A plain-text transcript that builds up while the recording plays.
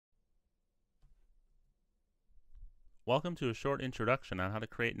Welcome to a short introduction on how to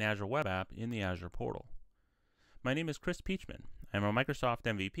create an Azure web app in the Azure Portal. My name is Chris Peachman. I'm a Microsoft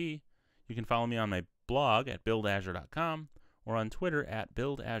MVP. You can follow me on my blog at buildazure.com or on Twitter at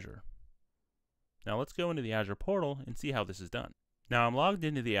buildazure. Now let's go into the Azure Portal and see how this is done. Now I'm logged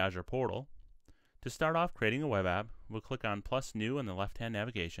into the Azure Portal. To start off creating a web app, we'll click on plus new in the left-hand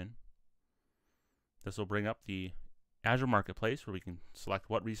navigation. This will bring up the Azure Marketplace where we can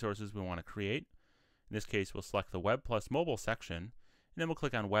select what resources we want to create. In this case, we'll select the Web plus Mobile section, and then we'll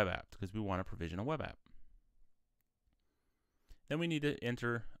click on Web Apps because we want to provision a web app. Then we need to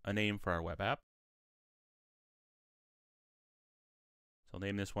enter a name for our web app. So I'll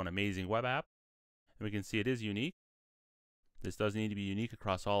name this one Amazing Web App, and we can see it is unique. This does need to be unique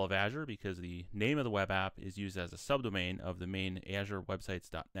across all of Azure because the name of the web app is used as a subdomain of the main Azure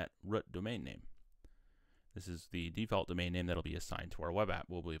Websites.net root domain name. This is the default domain name that will be assigned to our web app.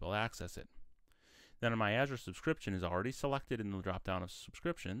 We'll be able to access it. Then my Azure subscription is already selected in the drop-down of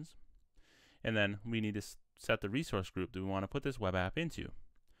subscriptions. And then we need to set the resource group that we want to put this web app into.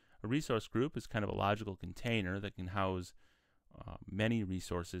 A resource group is kind of a logical container that can house many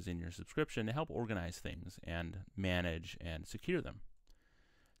resources in your subscription to help organize things and manage and secure them.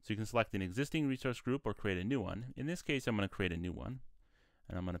 So you can select an existing resource group or create a new one. In this case, I'm going to create a new one.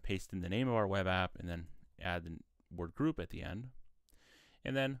 And I'm going to paste in the name of our web app and then add the word group at the end.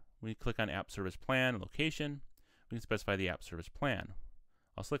 And then we click on App Service Plan and Location. We can specify the App Service Plan.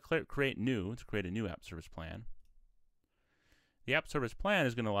 I'll select Create New to create a new App Service Plan. The App Service Plan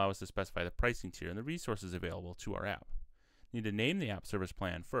is going to allow us to specify the pricing tier and the resources available to our app. We need to name the App Service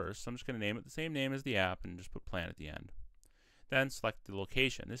Plan first, so I'm just going to name it the same name as the app and just put Plan at the end. Then select the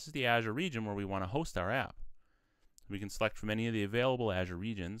location. This is the Azure region where we want to host our app. We can select from any of the available Azure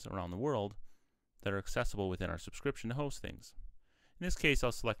regions around the world that are accessible within our subscription to host things. In this case,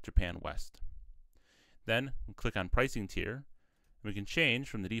 I'll select Japan West. Then we'll click on Pricing Tier, and we can change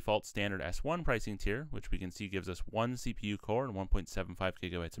from the default standard S1 pricing tier, which we can see gives us 1 CPU core and 1.75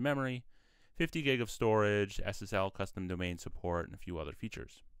 gigabytes of memory, 50 gig of storage, SSL custom domain support, and a few other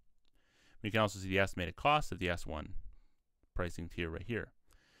features. We can also see the estimated cost of the S1 pricing tier right here.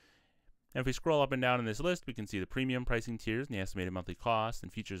 And if we scroll up and down in this list, we can see the premium pricing tiers and the estimated monthly cost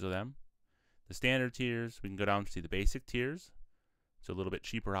and features of them. The standard tiers, we can go down to see the basic tiers, so a little bit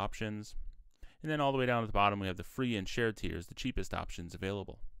cheaper options. And then all the way down at the bottom, we have the free and shared tiers, the cheapest options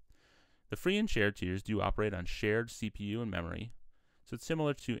available. The free and shared tiers do operate on shared CPU and memory, so it's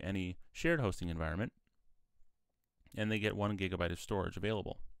similar to any shared hosting environment, and they get 1 gigabyte of storage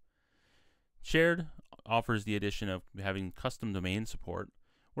available. Shared offers the addition of having custom domain support,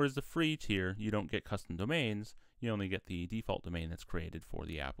 whereas the free tier, you don't get custom domains, you only get the default domain that's created for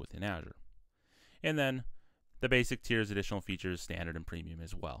the app within Azure. And then the basic tier's additional features, standard and premium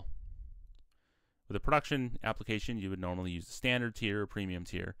as well. With a production application, you would normally use the standard tier or premium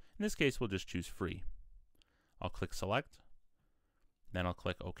tier. In this case, we'll just choose free. I'll click Select. Then I'll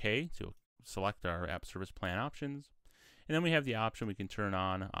click OK to select our App Service Plan options. And then we have the option we can turn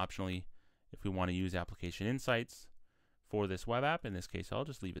on optionally if we want to use Application Insights for this web app. In this case, I'll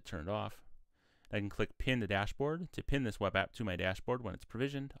just leave it turned off. I can click Pin to Dashboard to pin this web app to my dashboard when it's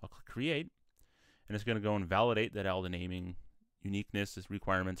provisioned. I'll click Create. And it's going to go and validate that all the naming uniqueness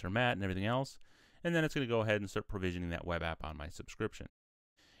requirements are met and everything else. And then it's going to go ahead and start provisioning that web app on my subscription.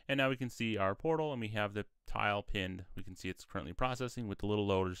 And now we can see our portal and we have the tile pinned. We can see it's currently processing with the little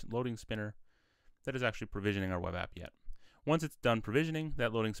loading spinner that is actually provisioning our web app yet. Once it's done provisioning,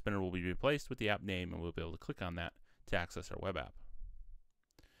 that loading spinner will be replaced with the app name and we'll be able to click on that to access our web app.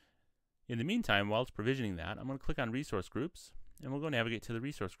 In the meantime, while it's provisioning that, I'm going to click on Resource Groups and we'll go navigate to the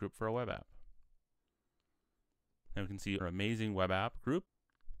resource group for our web app. And we can see our Amazing Web App group.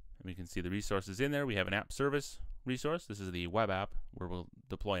 And we can see the resources in there. We have an app service resource. This is the web app where we'll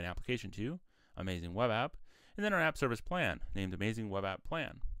deploy an application to. Amazing Web App. And then our app service plan, named Amazing Web App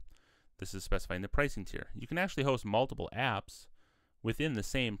Plan. This is specifying the pricing tier. You can actually host multiple apps within the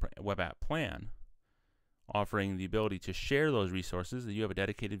same web app plan, offering the ability to share those resources. That you have a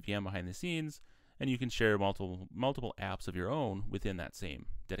dedicated VM behind the scenes, and you can share multiple apps of your own within that same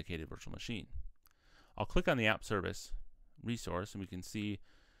dedicated virtual machine. I'll click on the app service resource and we can see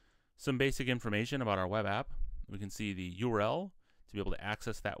some basic information about our web app. We can see the URL to be able to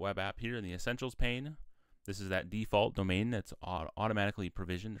access that web app here in the Essentials pane. This is that default domain that's automatically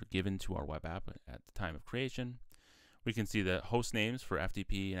provisioned or given to our web app at the time of creation. We can see the host names for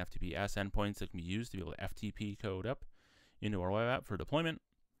FTP and FTPS endpoints that can be used to be able to FTP code up into our web app for deployment.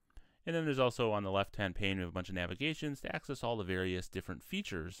 And then there's also on the left-hand pane, we have a bunch of navigations to access all the various different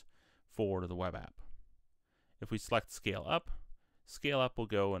features for the web app. If we select Scale Up will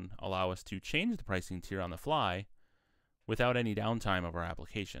go and allow us to change the pricing tier on the fly without any downtime of our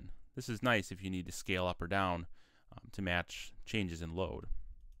application. This is nice if you need to scale up or down to match changes in load.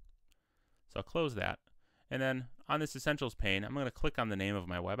 So I'll close that. And then on this Essentials pane, I'm going to click on the name of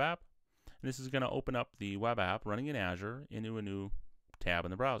my web app. And this is going to open up the web app running in Azure into a new tab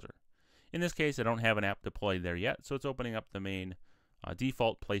in the browser. In this case, I don't have an app deployed there yet, so it's opening up the main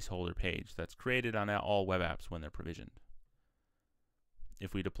default placeholder page that's created on all web apps when they're provisioned.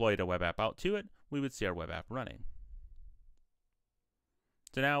 If we deployed a web app out to it, we would see our web app running.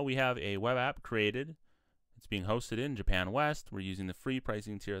 So now we have a web app created. It's being hosted in Japan West. We're using the free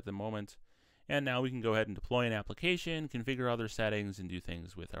pricing tier at the moment. And now we can go ahead and deploy an application, configure other settings, and do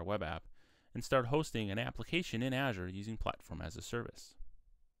things with our web app, and start hosting an application in Azure using Platform as a Service.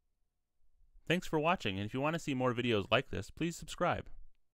 Thanks for watching, and if you want to see more videos like this, please subscribe.